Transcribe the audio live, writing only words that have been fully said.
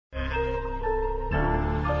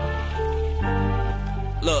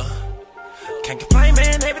Look, can't complain,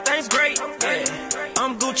 man, everything's great. Yeah.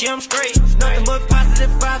 I'm Gucci, I'm straight. Nothing but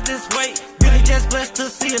positive vibes this way. Really just blessed to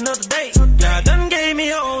see another day. God done gave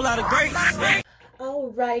me a whole lot of grace.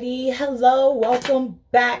 Alrighty, hello, welcome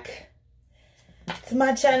back to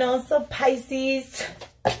my channel. So Pisces,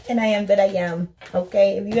 and I am that I am.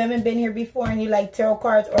 Okay, if you haven't been here before and you like tarot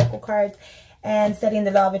cards, oracle cards, and studying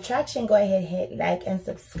the law of attraction, go ahead, hit like and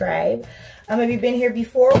subscribe. If you've been here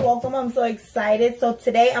before, welcome. I'm so excited. So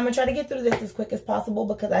today I'm gonna try to get through this as quick as possible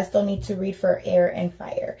because I still need to read for air and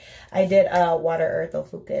fire. I did water, earth,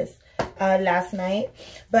 Ophiuchus last night,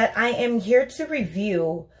 but I am here to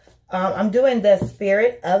review. I'm doing the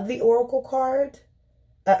spirit of the oracle card,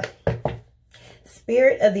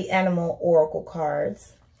 spirit of the animal oracle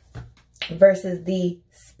cards versus the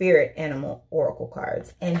spirit animal oracle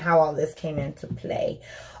cards, and how all this came into play.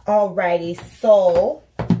 Alrighty, so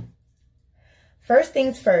first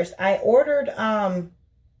things first, I ordered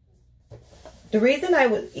the reason I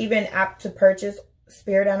was even apt to purchase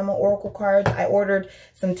spirit animal oracle cards, I ordered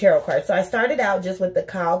some tarot cards. So I started out just with the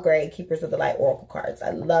Kyle Gray Keepers of the Light oracle cards.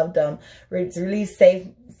 I loved them. It's really safe,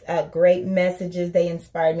 great messages. They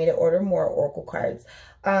inspired me to order more oracle cards,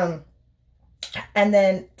 and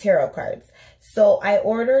then tarot cards. So I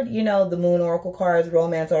ordered, you know, the moon oracle cards,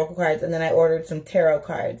 romance oracle cards, and then I ordered some tarot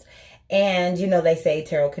cards. And, you know, they say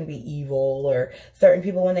tarot can be evil, or certain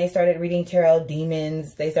people, when they started reading tarot,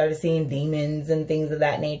 demons, they started seeing demons and things of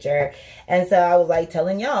that nature. And so I was like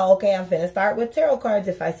telling y'all, okay, I'm finna start with tarot cards.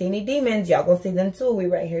 If I see any demons, y'all gonna see them too. We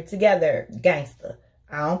right here together. Gangster.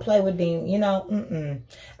 I don't play with demons, you know.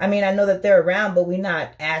 I mean, I know that they're around, but we're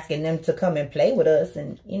not asking them to come and play with us.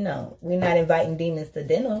 And, you know, we're not inviting demons to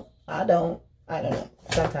dinner. I don't know.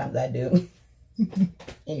 Sometimes I do.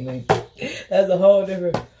 Anyway, that's a whole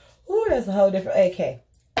different... Ooh, that's a whole different... Okay.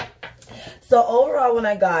 So overall, when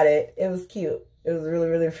I got it, it was cute. It was really,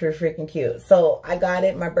 really freaking cute. So I got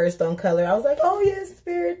it, my birthstone color. I was like, oh yes,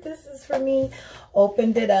 spirit, this is for me.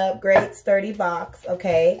 Opened it up. Great sturdy box.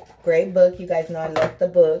 Okay. Great book. You guys know I love the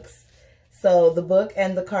books. So the book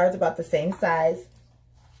and the cards about the same size.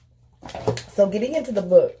 So getting into the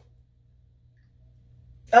book.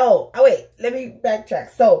 Oh, wait. Let me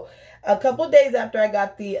backtrack. So a couple days after I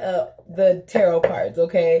got the tarot cards,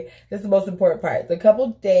 okay? This is the most important part. A couple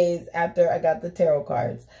days after I got the tarot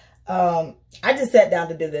cards, I just sat down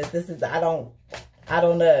to do this. This is, not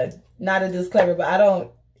a disclaimer, but I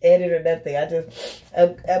don't edit or nothing. I just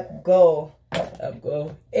up go.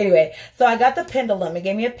 Anyway, so I got the pendulum. It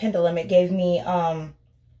gave me a pendulum. It gave me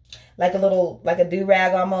like a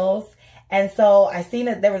do-rag almost. And so I seen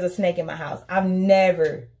that there was a snake in my house. I've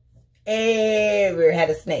never ever had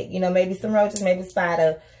a snake. You know, maybe some roaches, maybe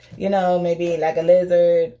spider, you know, maybe like a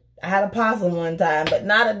lizard. I had a possum one time, but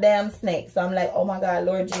not a damn snake. So I'm like, oh my God,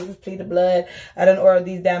 Lord Jesus, plead the blood. I done ordered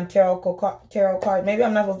these damn tarot cards. Maybe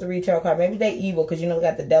I'm not supposed to read tarot cards. Maybe they evil because, you know, they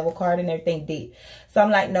got the devil card and everything deep. So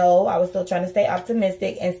I'm like, no, I was still trying to stay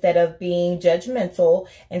optimistic instead of being judgmental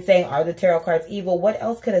and saying, are the tarot cards evil? What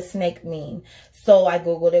else could a snake mean? So I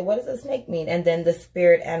Googled it. What does a snake mean? And then the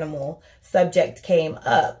spirit animal subject came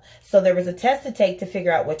up. So there was a test to take to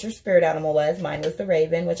figure out what your spirit animal was. Mine was the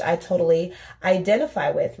raven, which I totally identify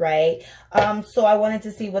with, right? So I wanted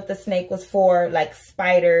to see what the snake was for, like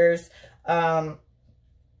spiders,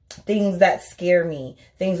 things that scare me.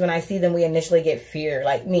 Things when I see them, we initially get fear,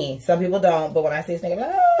 like me. Some people don't, but when I see a snake, I'm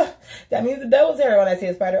like, ah, that means the devil's here. When I see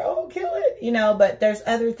a spider, oh, kill it, you know. But there's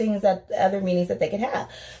other things, other meanings that they could have.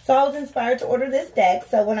 So I was inspired to order this deck.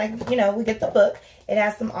 So when we get the book, it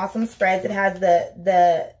has some awesome spreads. It has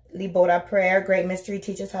the Libora prayer. Great mystery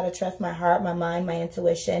teaches how to trust my heart, my mind, my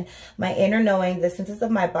intuition, my inner knowing, the senses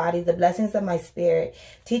of my body, the blessings of my spirit.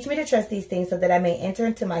 Teach me to trust these things so that I may enter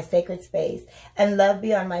into my sacred space and love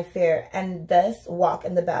beyond my fear, and thus walk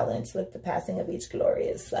in the balance with the passing of each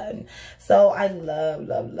glorious sun. So I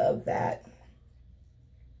love that.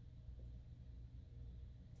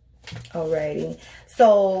 Alrighty.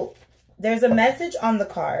 So there's a message on the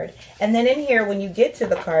card. And then in here, when you get to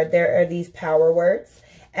the card, there are these power words.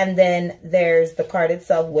 And then there's the card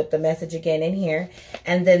itself with the message again in here.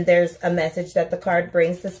 And then there's a message that the card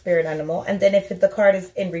brings the spirit animal. And then if the card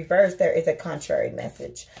is in reverse, there is a contrary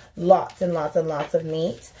message. Lots and lots and lots of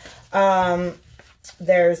meat.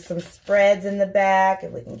 There's some spreads in the back.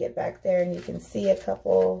 If we can get back there and you can see a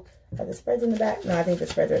couple. Are the spreads in the back? No, I think the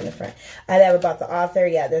spreads are in the front. I have about the author.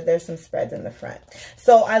 Yeah, there's some spreads in the front.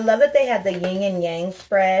 So I love that they had the yin and yang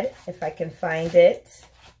spread, if I can find it.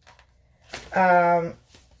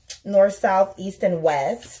 North, south, east, and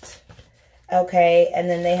west. Okay, and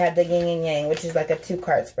then they had the yin and yang, which is like a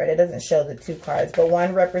 2-card spread. It doesn't show the 2 cards, but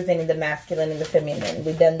one representing the masculine and the feminine.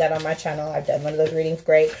 We've done that on my channel. I've done one of those readings.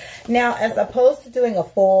 Great. Now, as opposed to doing a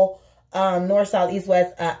full north, south, east,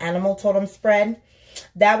 west animal totem spread,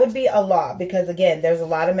 that would be a lot, because again, there's a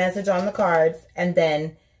lot of message on the cards, and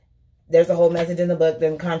then there's a whole message in the book,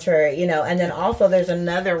 then contrary, you know, and then also there's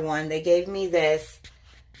another one. They gave me this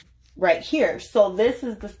right here. So this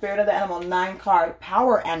is the Spirit of the Animal 9-card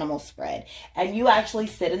power animal spread. And you actually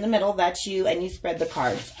sit in the middle, that's you, and you spread the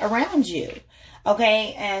cards around you.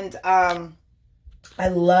 Okay, and I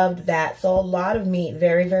loved that. So a lot of meat,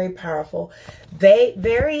 very, very powerful.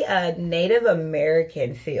 Very Native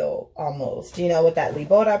American feel almost, you know, with that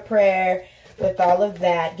Libora prayer, with all of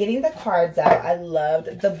that. Getting the cards out, I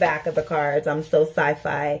loved the back of the cards. I'm so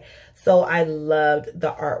sci-fi. So I loved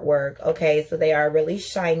the artwork. Okay, so they are really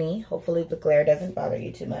shiny. Hopefully the glare doesn't bother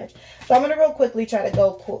you too much. So I'm going to real quickly try to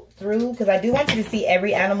go through, because I do want you to see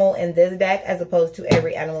every animal in this deck as opposed to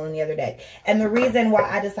every animal in the other deck. And the reason why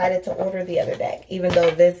I decided to order the other deck, even though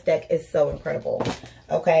this deck is so incredible.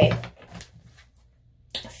 Okay.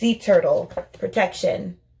 Sea turtle,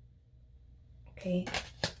 protection. Okay.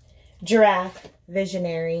 Giraffe,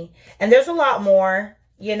 visionary. And there's a lot more.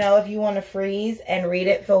 You know, if you want to freeze and read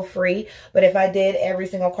it, feel free. But if I did every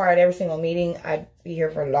single card, every single meeting, I'd be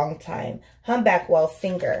here for a long time. Humpback whale,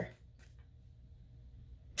 singer.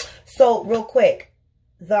 So, real quick,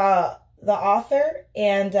 the author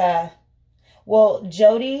and, well,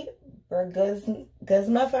 Jody Guzma,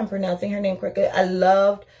 if I'm pronouncing her name correctly, I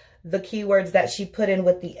loved the keywords that she put in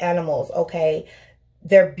with the animals, okay?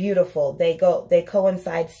 They're beautiful. They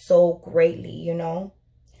coincide so greatly, you know?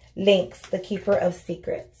 Lynx, the keeper of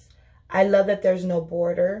secrets. I love that there's no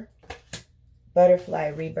border. Butterfly,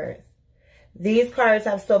 rebirth. These cards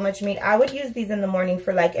have so much meat. I would use these in the morning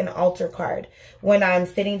for like an altar card. When I'm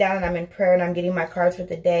sitting down and I'm in prayer and I'm getting my cards for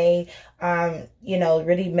the day, you know,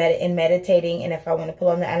 really meditating. And if I want to pull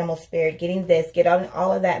on the animal spirit, getting this, get on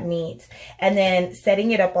all of that meat. And then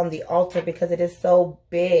setting it up on the altar because it is so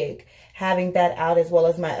big. Having that out as well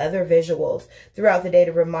as my other visuals throughout the day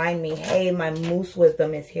to remind me, hey, my moose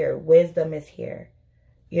wisdom is here. Wisdom is here.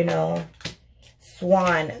 You know,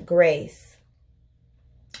 swan, grace.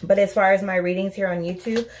 But as far as my readings here on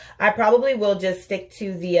YouTube, I probably will just stick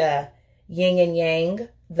to the yin and yang,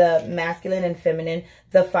 the masculine and feminine,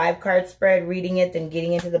 the 5-card spread, reading it, then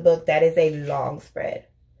getting into the book. That is a long spread.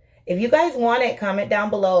 If you guys want it, comment down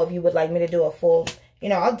below if you would like me to do a full, you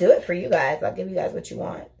know, I'll do it for you guys. I'll give you guys what you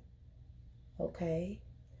want. Okay.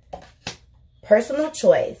 Personal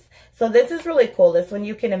choice. So this is really cool. This one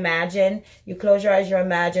you can imagine. You close your eyes, you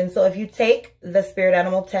imagine. So if you take the spirit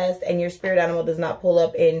animal test and your spirit animal does not pull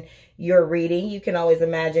up in your reading, you can always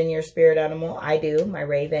imagine your spirit animal. I do, my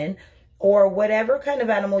raven. Or whatever kind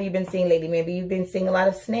of animal you've been seeing lately. Maybe you've been seeing a lot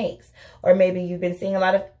of snakes. Or maybe you've been seeing a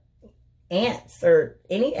lot of ants or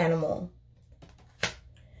any animal.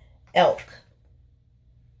 Elk.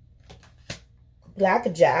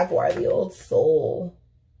 Black jaguar, the old soul.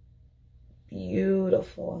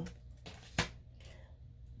 Beautiful.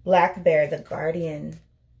 Black bear, the guardian.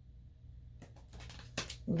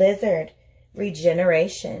 Lizard,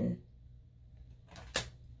 regeneration.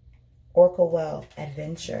 Orca whale,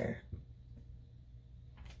 adventure.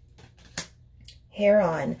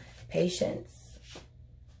 Heron, patience.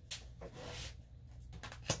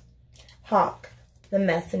 Hawk, the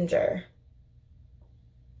messenger.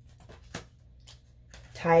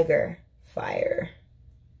 Tiger, fire.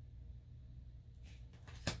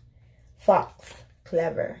 Fox,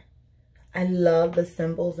 clever. I love the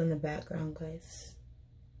symbols in the background, guys.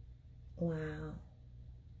 Wow.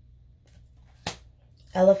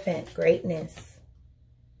 Elephant, greatness.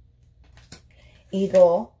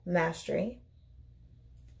 Eagle, mastery.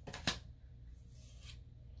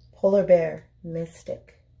 Polar bear,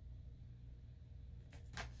 mystic.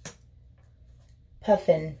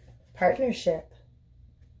 Puffin, partnership.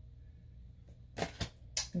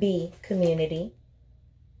 Bee, community.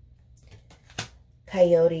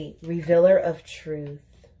 Coyote, revealer of truth.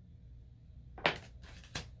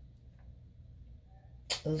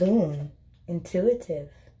 Loon, intuitive.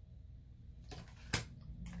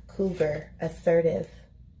 Cougar, assertive.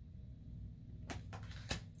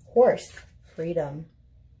 Horse, freedom.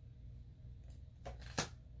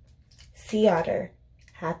 Sea otter,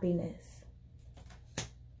 happiness.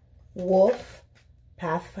 Wolf,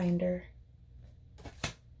 pathfinder.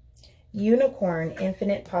 Unicorn,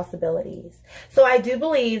 infinite possibilities. So I do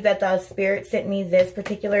believe that the spirit sent me this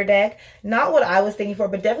particular deck. Not what I was thinking for,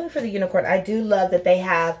 but definitely for the unicorn. I do love that they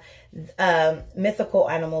have mythical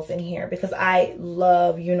animals in here because I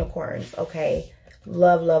love unicorns, okay?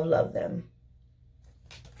 Love, love, love them.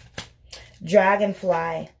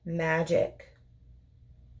 Dragonfly magic.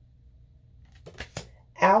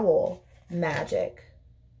 Owl magic.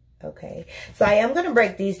 Okay, so I am going to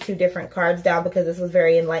break these two different cards down because this was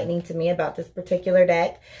very enlightening to me about this particular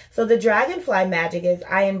deck. So the Dragonfly magic is,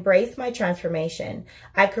 I embrace my transformation.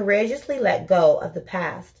 I courageously let go of the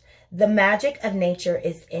past. The magic of nature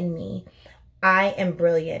is in me. I am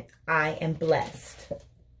brilliant. I am blessed.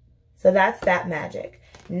 So that's that magic.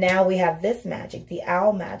 Now we have this magic, the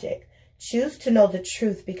owl magic. Choose to know the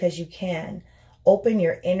truth because you can. Open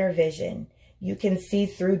your inner vision. You can see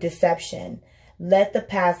through deception. Let the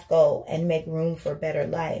past go and make room for a better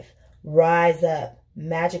life. Rise up.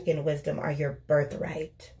 Magic and wisdom are your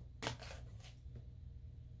birthright.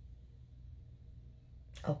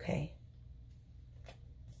 Okay.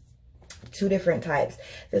 Two different types.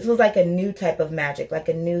 This was like a new type of magic, like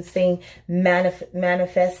a new thing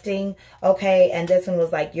manifesting. Okay. And this one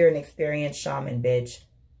was like, you're an experienced shaman, bitch.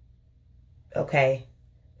 Okay.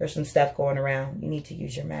 There's some stuff going around. You need to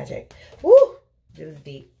use your magic. Woo! It was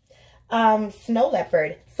deep. Snow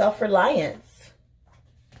leopard, self-reliance.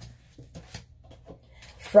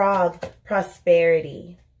 Frog,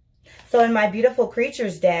 prosperity. So in my beautiful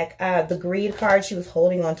creatures deck, the greed card, she was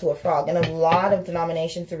holding on to a frog. In a lot of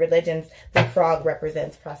denominations and religions, the frog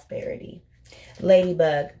represents prosperity.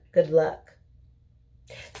 Ladybug, good luck.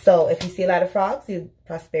 So if you see a lot of frogs,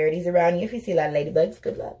 prosperity's around you. If you see a lot of ladybugs,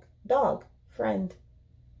 good luck. Dog, friend.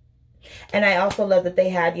 And I also love that they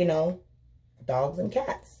had, you know, dogs and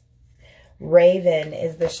cats. Raven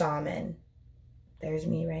is the shaman. There's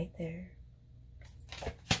me right there.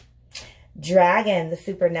 Dragon, the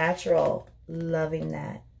supernatural. Loving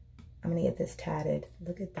that. I'm going to get this tatted.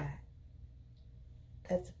 Look at that.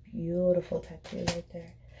 That's a beautiful tattoo right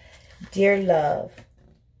there. Dear love.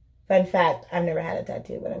 Fun fact, I've never had a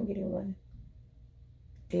tattoo, but I'm getting one.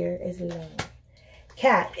 Dear is love.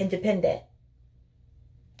 Cat, independent.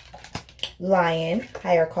 Lion,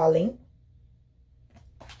 higher calling.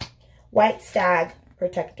 White stag,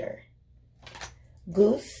 protector.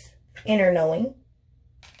 Goose, inner knowing.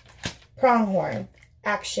 Pronghorn,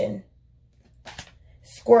 action.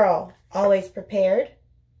 Squirrel, always prepared.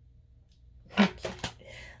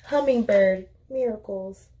 Hummingbird,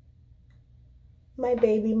 miracles. My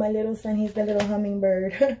baby, my little son, he's the little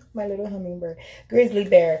hummingbird. My little hummingbird. Grizzly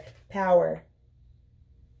bear, power.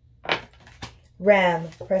 Ram,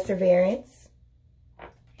 perseverance.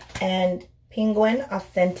 And penguin,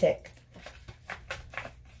 authentic.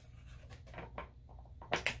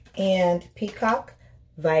 And peacock,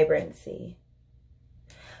 vibrancy.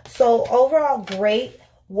 So overall, great,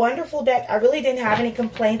 wonderful deck. I really didn't have any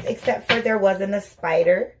complaints except for there wasn't a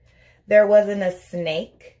spider. There wasn't a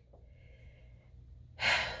snake.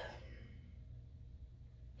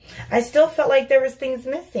 I still felt like there was things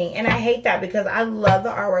missing. And I hate that because I love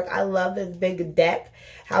the artwork. I love this big deck.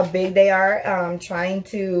 How big they are. Trying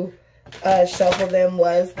to shuffle them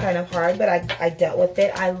was kind of hard, but I dealt with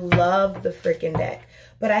it. I love the freaking deck.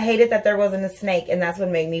 But I hated that there wasn't a snake, and that's what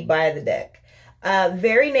made me buy the deck.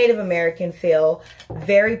 Very Native American feel,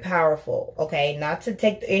 very powerful, okay? Not to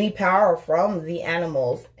take any power from the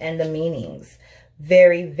animals and the meanings.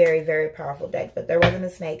 Very, very, very powerful deck. But there wasn't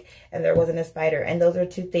a snake, and there wasn't a spider. And those are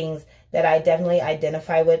two things that I definitely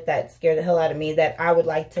identify with that scare the hell out of me, that I would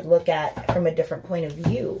like to look at from a different point of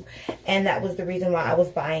view. And that was the reason why I was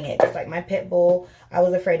buying it. Just like my pit bull, I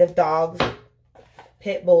was afraid of dogs,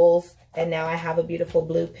 pit bulls. And now I have a beautiful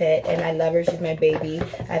blue pit, and I love her. She's my baby.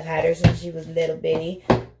 I've had her since she was little bitty.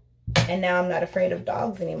 And now I'm not afraid of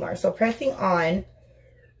dogs anymore. So pressing on,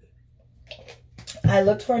 I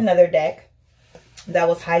looked for another deck that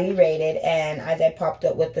was highly rated, and I did popped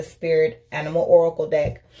up with the Spirit Animal Oracle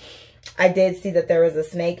deck. I did see that there was a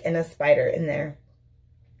snake and a spider in there,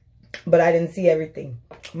 but I didn't see everything.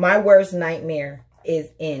 My worst nightmare is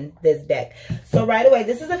in this deck. So right away,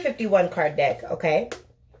 this is a 51 card deck, okay?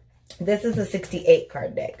 This is a 68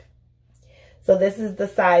 card deck. So this is the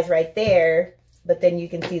size right there, but then you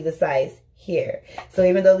can see the size here. So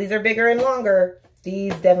even though these are bigger and longer,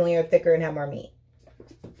 these definitely are thicker and have more meat.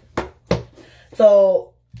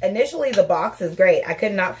 So initially the box is great. I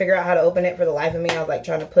could not figure out how to open it for the life of me. I was like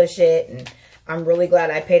trying to push it, and I'm really glad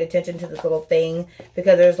I paid attention to this little thing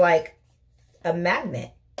because there's like a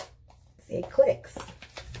magnet. See, it clicks.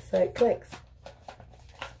 So it clicks.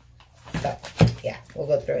 So yeah, we'll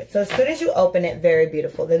go through it. So as soon as you open it, very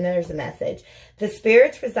beautiful. Then there's a message. The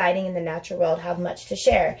spirits residing in the natural world have much to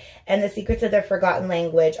share, and the secrets of their forgotten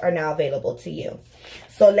language are now available to you.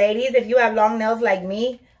 So ladies, if you have long nails like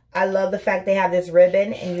me, I love the fact they have this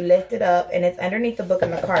ribbon and you lift it up and it's underneath the book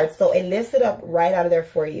and the cards. So it lifts it up right out of there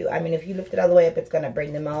for you. I mean, if you lift it all the way up, it's going to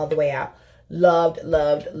bring them all the way out. Loved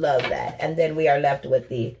that. And then we are left with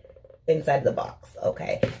the inside of the box.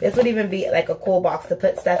 Okay, this would even be like a cool box to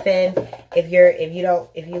put stuff in if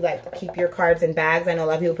you like keep your cards in bags. I know a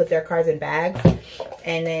lot of people put their cards in bags,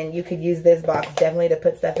 and then you could use this box definitely to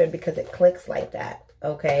put stuff in because it clicks like that.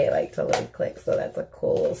 Okay, like totally clicks. So that's a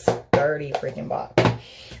cool sturdy freaking box.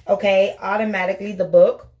 Okay, automatically the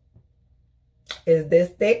book is this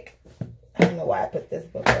thick. I don't know why I put this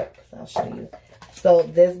book up, because I'll show you. So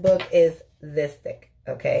this book is this thick.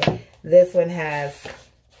 Okay, this one has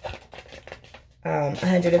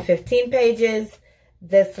 115 pages.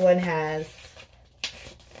 This one has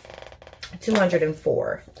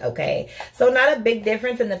 204. Okay, so not a big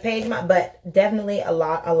difference in the page, but definitely a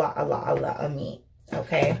lot of meat.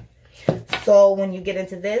 Okay, so when you get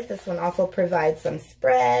into this one also provides some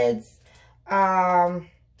spreads, and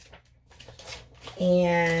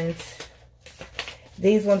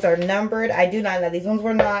these ones are numbered. I do not know, these ones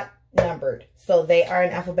were not numbered, so they are in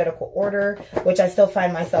alphabetical order, which I still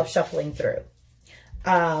find myself shuffling through.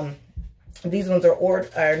 These ones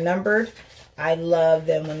are numbered. I love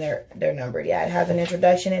them when they're numbered. Yeah, it has an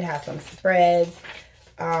introduction. It has some spreads,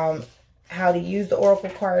 how to use the Oracle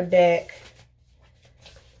card deck,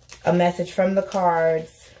 a message from the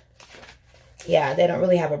cards. Yeah, they don't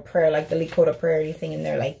really have a prayer like the Lakota prayer or anything in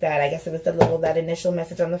there like that. I guess it was that initial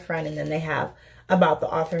message on the front, and then they have about the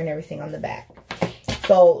author and everything on the back.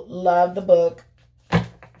 So love the book.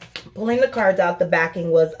 Pulling the cards out, the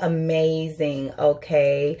backing was amazing.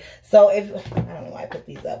 Okay, so I don't know why I put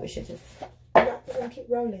these up. We should just keep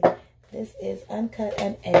rolling. This is uncut,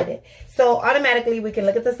 unedited. So automatically we can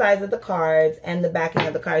look at the size of the cards and the backing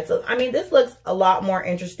of the cards. So I mean, this looks a lot more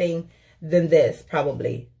interesting than this,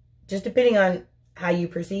 probably, just depending on how you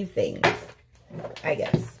perceive things, I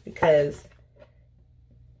guess, because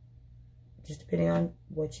just depending on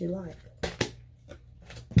what you like.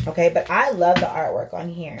 Okay, but I love the artwork on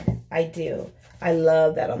here. I do. I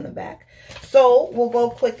love that on the back. So we'll go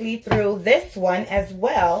quickly through this one as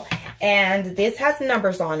well. And this has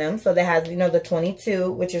numbers on them. So that has, you know, the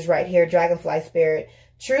 22, which is right here. Dragonfly Spirit.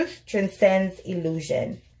 Truth transcends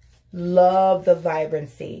illusion. Love the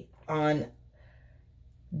vibrancy on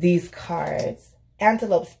these cards.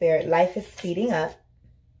 Antelope Spirit. Life is speeding up.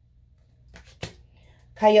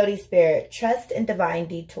 Coyote Spirit. Trust in divine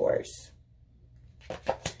detours.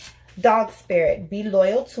 Dog Spirit, be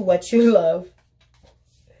loyal to what you love.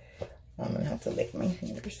 I'm going to have to lick my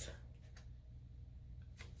fingers.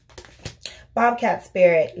 Bobcat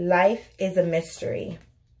Spirit, life is a mystery.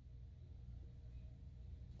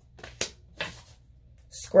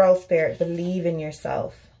 Squirrel Spirit, believe in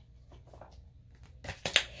yourself.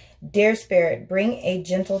 Deer Spirit, bring a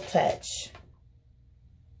gentle touch.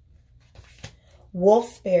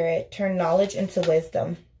 Wolf Spirit, turn knowledge into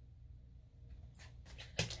wisdom.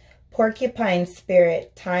 Porcupine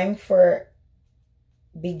Spirit, time for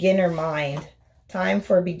beginner mind. Time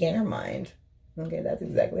for beginner mind. Okay, that's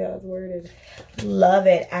exactly how it's worded. Love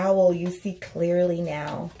it. Owl, you see clearly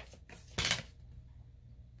now.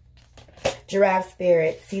 Giraffe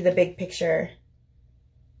Spirit, see the big picture.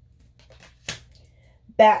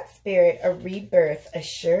 Bat Spirit, a rebirth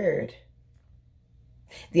assured.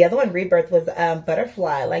 The other one, rebirth, was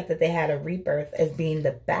butterfly. I like that they had a rebirth as being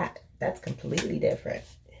the bat. That's completely different.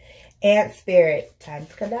 Ant Spirit, time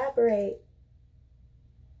to collaborate.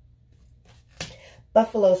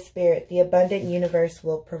 Buffalo Spirit, the abundant universe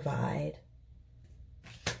will provide.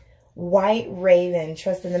 White Raven,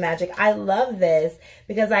 trust in the magic. I love this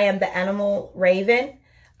because I am the animal raven.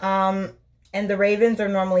 And the ravens are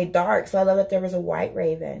normally dark. So I love that there was a white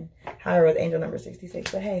raven. However, with angel number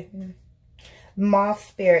 66. But hey. Moth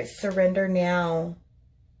Spirit, surrender now.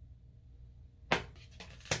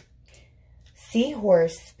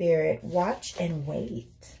 Seahorse Spirit, watch and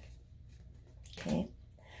wait. Okay.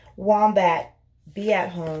 Wombat, be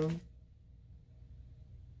at home.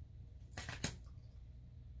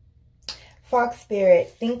 Fox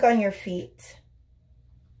Spirit, think on your feet.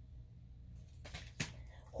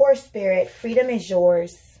 Horse Spirit, freedom is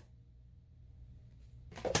yours.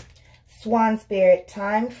 Swan Spirit,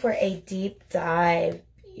 time for a deep dive.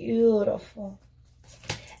 Beautiful.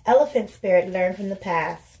 Elephant Spirit, learn from the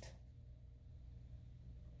past.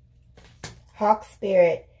 Hawk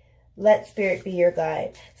Spirit, let Spirit be your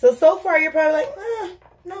guide. So far you're probably like,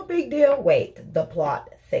 no big deal. Wait, the plot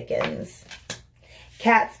thickens.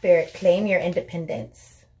 Cat Spirit, claim your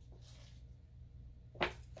independence.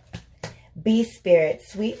 Bee Spirit,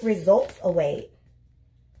 sweet results await.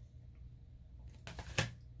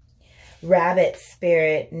 Rabbit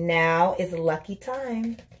Spirit, now is a lucky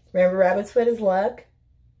time. Remember rabbit's foot is luck?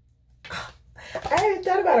 I haven't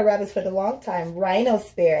thought about a rabbit's foot in a long time. Rhino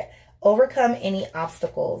Spirit, Overcome any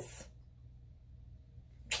obstacles.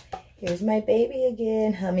 Here's my baby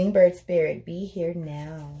again. Hummingbird spirit, be here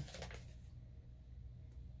now.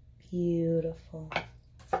 Beautiful.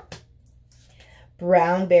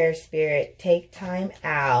 Brown bear spirit, take time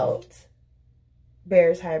out.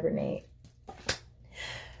 Bears hibernate.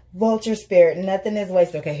 Vulture spirit, nothing is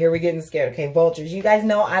wasted. Okay, here we're getting scared. Okay, vultures. You guys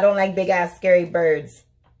know I don't like big ass scary birds.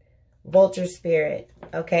 Vulture spirit,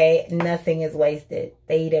 okay? Nothing is wasted.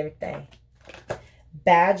 They eat everything.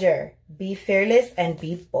 Badger, be fearless and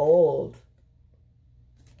be bold.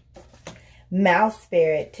 Mouse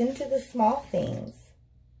spirit, tend to the small things.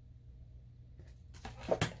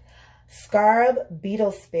 Scarab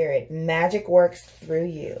beetle spirit, magic works through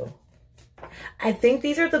you. I think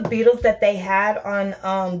these are the beetles that they had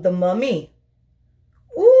on The Mummy.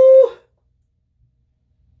 Ooh!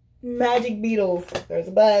 Magic beetles. There's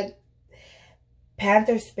a bug.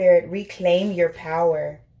 Panther spirit, reclaim your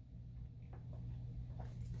power.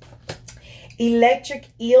 Electric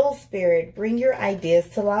eel spirit, bring your ideas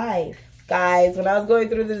to life. Guys, when I was going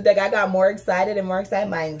through this deck, I got more excited and more excited.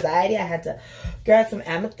 My anxiety, I had to grab some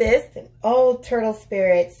amethyst. And oh, turtle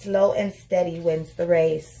spirit, slow and steady wins the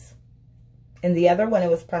race. And the other one,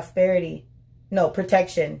 it was prosperity. No,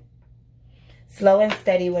 protection. Slow and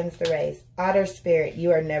steady wins the race. Otter spirit,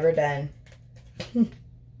 you are never done.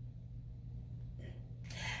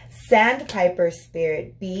 Sandpiper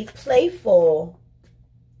spirit, be playful.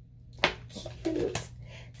 Cute.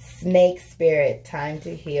 Snake spirit, time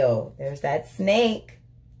to heal. There's that snake.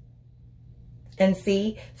 And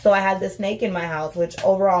see, so I had the snake in my house, which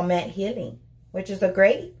overall meant healing, which is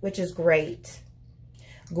great.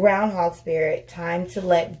 Groundhog spirit, time to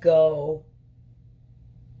let go.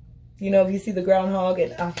 You know, if you see the groundhog,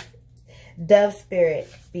 and dove spirit,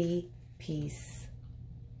 be peace.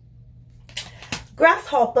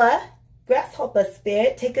 Grasshopper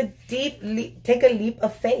spirit, take a leap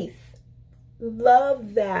of faith.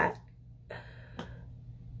 Love that.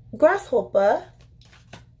 Grasshopper.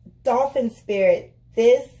 Dolphin spirit,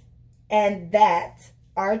 this and that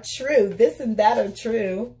are true. This and that are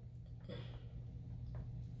true.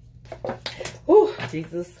 Whew,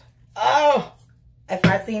 Jesus. Oh, if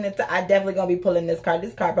I seen it, I definitely gonna be pulling this card.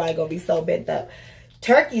 This card probably gonna be so bent up.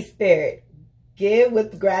 Turkey spirit, give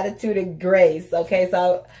with gratitude and grace. Okay,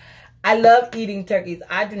 so I love eating turkeys.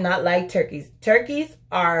 I do not like turkeys. Turkeys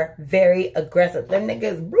are very aggressive. Them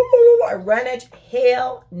niggas run at you.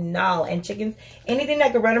 Hell no. And chickens, anything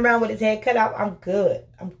that can run around with his head cut off, I'm good.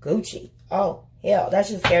 I'm Gucci. Oh, hell, that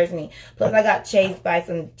shit scares me. Plus, I got chased by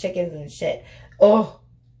some chickens and shit. Oh.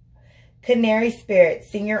 Canary spirit,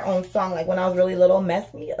 sing your own song. Like when I was really little,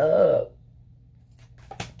 mess me up.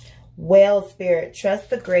 Whale spirit,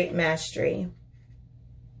 trust the great mastery.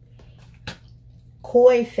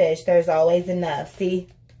 Koi fish, there's always enough. See,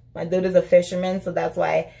 my dude is a fisherman, so that's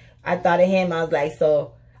why I thought of him. I was like,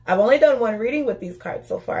 so I've only done one reading with these cards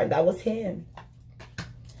so far, and that was him.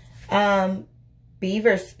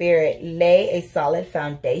 Beaver spirit, lay a solid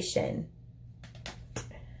foundation.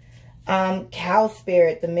 Cow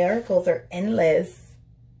spirit, the miracles are endless.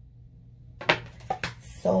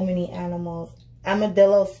 So many animals.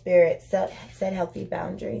 Armadillo spirit, set healthy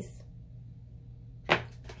boundaries.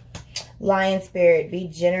 Lion spirit, be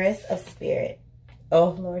generous of spirit. Oh,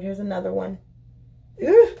 Lord, here's another one.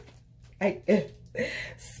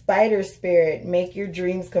 Spider spirit, make your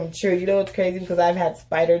dreams come true. You know what's crazy? Because I've had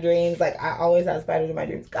spider dreams. Like, I always have spiders in my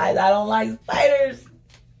dreams. Guys, I don't like spiders.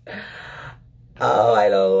 Oh, I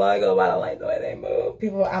don't like them. I don't like the way they move.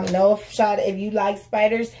 People, I'm no shot. If you like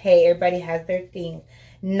spiders, hey, everybody has their thing.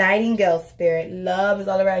 Nightingale spirit, love is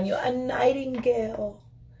all around you. A nightingale.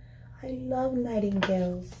 I love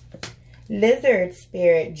nightingales. Lizard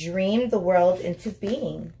spirit, dream the world into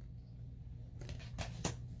being.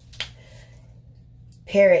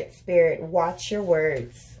 Parrot spirit, watch your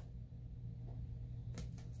words.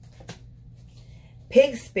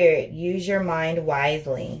 Pig spirit, use your mind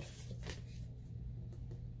wisely.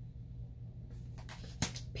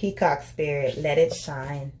 Peacock spirit, let it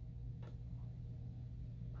shine.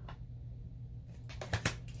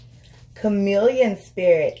 Chameleon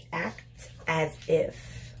spirit, act as if.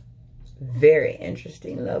 Very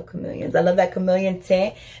interesting. Love chameleons. I love that chameleon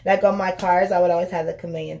tint. Like on my cars, I would always have the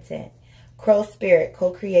chameleon tint. Crow spirit,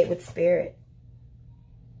 co-create with spirit.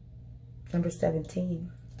 Number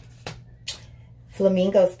 17.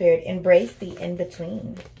 Flamingo spirit, embrace the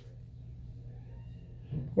in-between.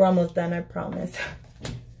 We're almost done, I promise.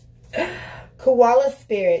 Koala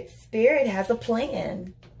spirit, spirit has a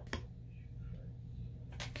plan.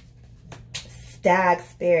 Stag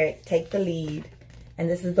spirit, take the lead. And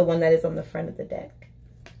this is the one that is on the front of the deck.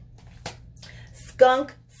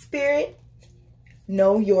 Skunk Spirit,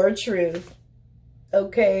 know your truth.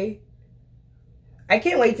 Okay? I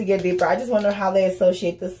can't wait to get deeper. I just wonder how they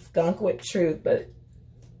associate the skunk with truth. But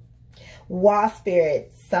Wasp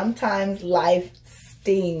Spirit, sometimes life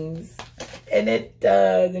stings. And it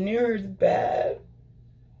does. And it hurts bad.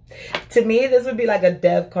 To me, this would be like a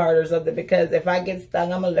death card or something, because if I get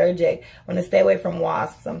stung, I'm allergic. I want to stay away from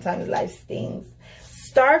wasps. Sometimes life stings.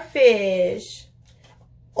 Starfish,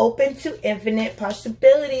 open to infinite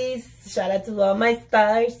possibilities. Shout out to all my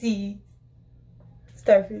star seeds.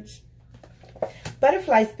 Starfish.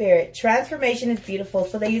 Butterfly Spirit, transformation is beautiful.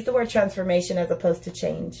 So they use the word transformation as opposed to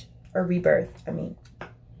change or rebirth. I mean,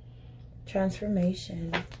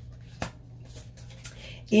 transformation.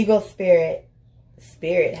 Eagle Spirit,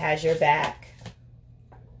 Spirit has your back.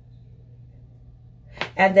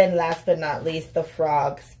 And then last but not least, the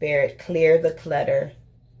Frog Spirit, clear the clutter.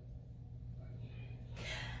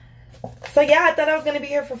 So yeah, I thought I was going to be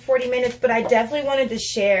here for 40 minutes, but I definitely wanted to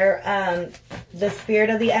share the Spirit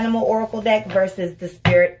of the Animal Oracle deck versus the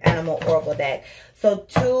Spirit Animal Oracle deck. So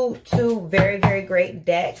two very, very great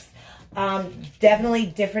decks. Definitely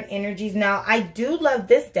different energies. Now, I do love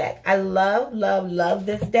this deck. I love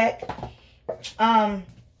this deck. I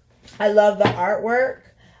love the artwork.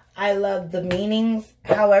 I love the meanings.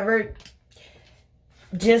 However,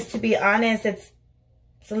 just to be honest, it's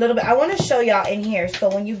a little bit, I want to show y'all in here. So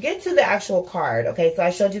when you get to the actual card, okay, so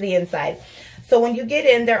I showed you the inside. So when you get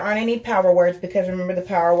in, there aren't any power words, because remember the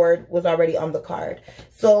power word was already on the card.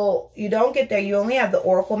 So you don't get there. You only have the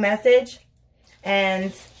oracle message,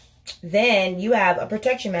 and then you have a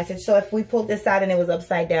protection message. So if we pulled this out and it was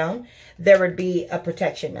upside down, there would be a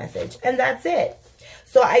protection message, and that's it.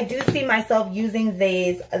 So I do see myself using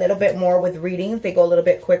these a little bit more with readings. They go a little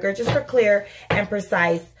bit quicker, just for clear and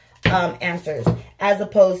precise answers, as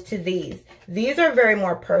opposed to these. These are very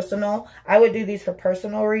more personal. I would do these for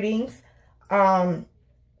personal readings.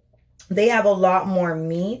 They have a lot more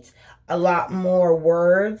meat, a lot more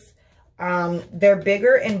words. They're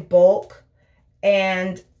bigger in bulk,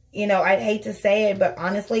 and you know, I'd hate to say it, but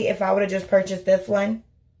honestly, if I would have just purchased this one,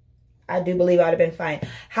 I do believe I would have been fine.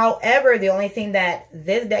 However, the only thing that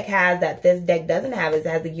this deck has that this deck doesn't have is it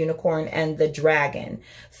has the unicorn and the dragon.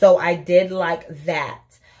 So I did like that.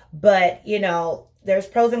 But, you know, there's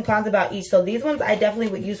pros and cons about each. So these ones I definitely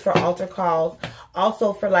would use for altar calls.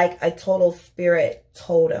 Also for like a total spirit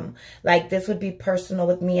totem. Like this would be personal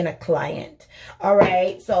with me and a client. All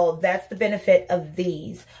right. So that's the benefit of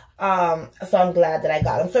these. So I'm glad that I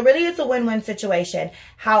got them. So really it's a win-win situation.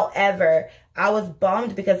 However, I was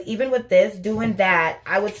bummed because even with this, doing that,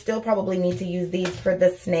 I would still probably need to use these for the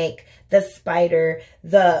snake, the spider,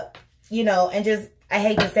 the, you know, and just, I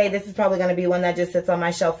hate to say this is probably going to be one that just sits on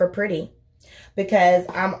my shelf for pretty, because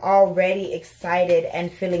I'm already excited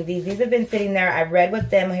and feeling these. These have been sitting there. I've read with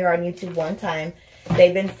them here on YouTube one time.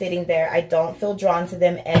 They've been sitting there. I don't feel drawn to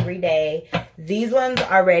them every day. These ones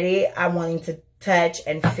already I'm wanting to touch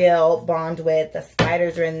and feel, bond with. The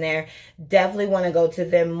spiders are in there. Definitely want to go to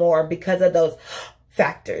them more because of those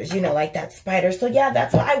factors, you know, like that spider. So yeah,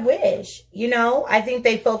 that's what I wish, you know. I think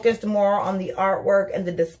they focused more on the artwork and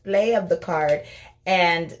the display of the card,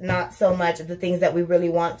 and not so much of the things that we really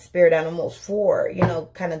want spirit animals for, you know,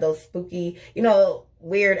 kind of those spooky, you know,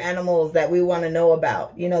 weird animals that we want to know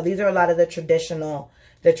about. You know, these are a lot of the traditional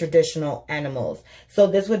animals. So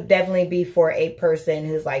this would definitely be for a person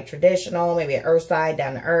who's like traditional, maybe an earth side,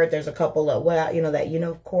 down to earth. There's a couple of, well, you know, that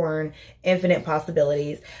unicorn, infinite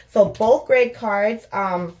possibilities. So both great cards.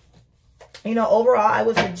 You know, overall, I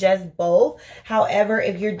would suggest both. However,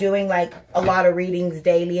 if you're doing like a lot of readings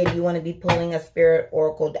daily and you want to be pulling a spirit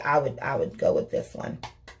oracle, I would go with this one.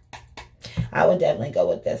 I would definitely go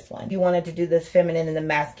with this one. If you wanted to do this feminine and the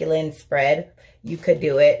masculine spread, you could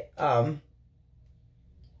do it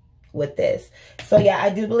with this. So yeah, I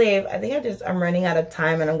do believe, I think I'm running out of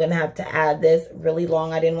time, and I'm going to have to add this really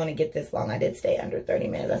long. I didn't want to get this long. I did stay under 30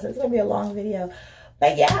 minutes. I said it's going to be a long video.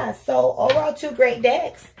 But yeah, so overall, two great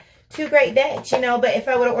decks, you know. But if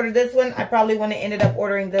I would have ordered this one, I probably wouldn't have ended up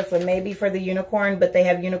ordering this one. Maybe for the unicorn, but they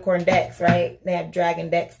have unicorn decks, right? They have dragon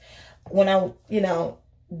decks. When you know,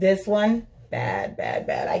 this one, bad.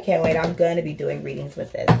 I can't wait. I'm going to be doing readings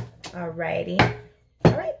with this. Alrighty.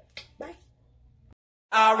 All right. Bye.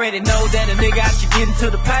 I already know that a nigga out you getting to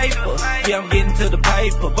the paper. Yeah, I'm getting to the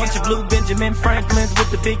paper. Bunch of blue Benjamin Franklins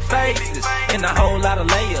with the big faces and a whole lot of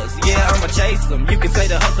layers. Yeah, I'ma chase them. You can say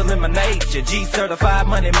the hustle in my nature. G certified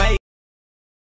money made.